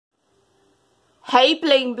Hey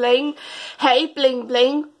Bling Bling, hey Bling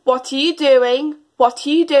Bling, what are you doing? What are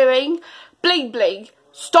you doing? Bling Bling,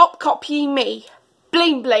 stop copying me.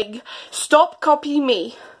 Bling Bling, stop copying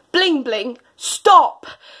me. Bling Bling, stop.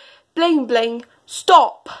 Bling Bling,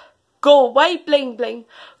 stop. Go away Bling Bling,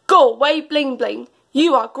 go away Bling Bling.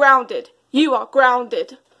 You are grounded, you are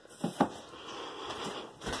grounded.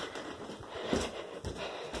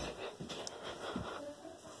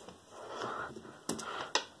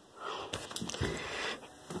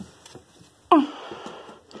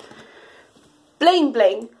 Bling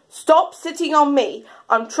Bling, stop sitting on me.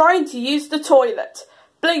 I'm trying to use the toilet.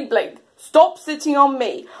 Bling Bling, stop sitting on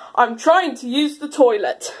me. I'm trying to use the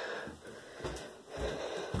toilet.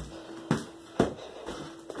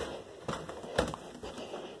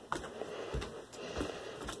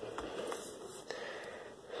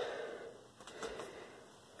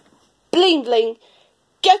 Bling Bling,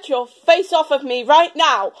 get your face off of me right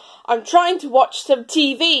now. I'm trying to watch some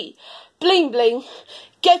TV. Bling Bling,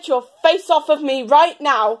 get your face off of me right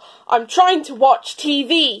now. I'm trying to watch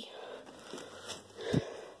TV.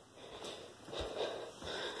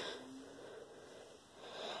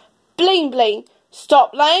 Bling Bling,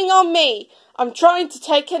 stop lying on me. I'm trying to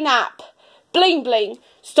take a nap. Bling Bling,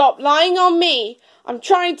 stop lying on me. I'm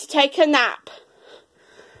trying to take a nap.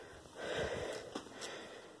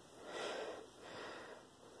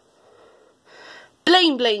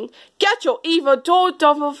 Bling Bling, get your evil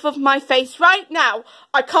doorbell off of my face right now.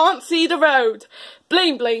 I can't see the road.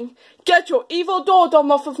 Bling Bling, get your evil doorbell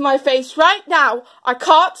off of my face right now. I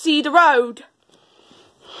can't see the road.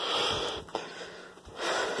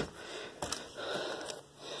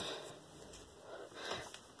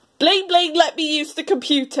 Bling Bling, let me use the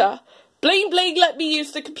computer. Bling Bling, let me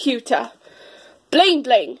use the computer. Bling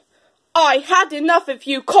Bling, I had enough of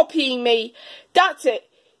you copying me. That's it.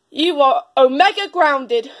 You are Omega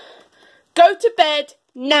grounded. Go to bed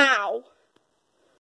now.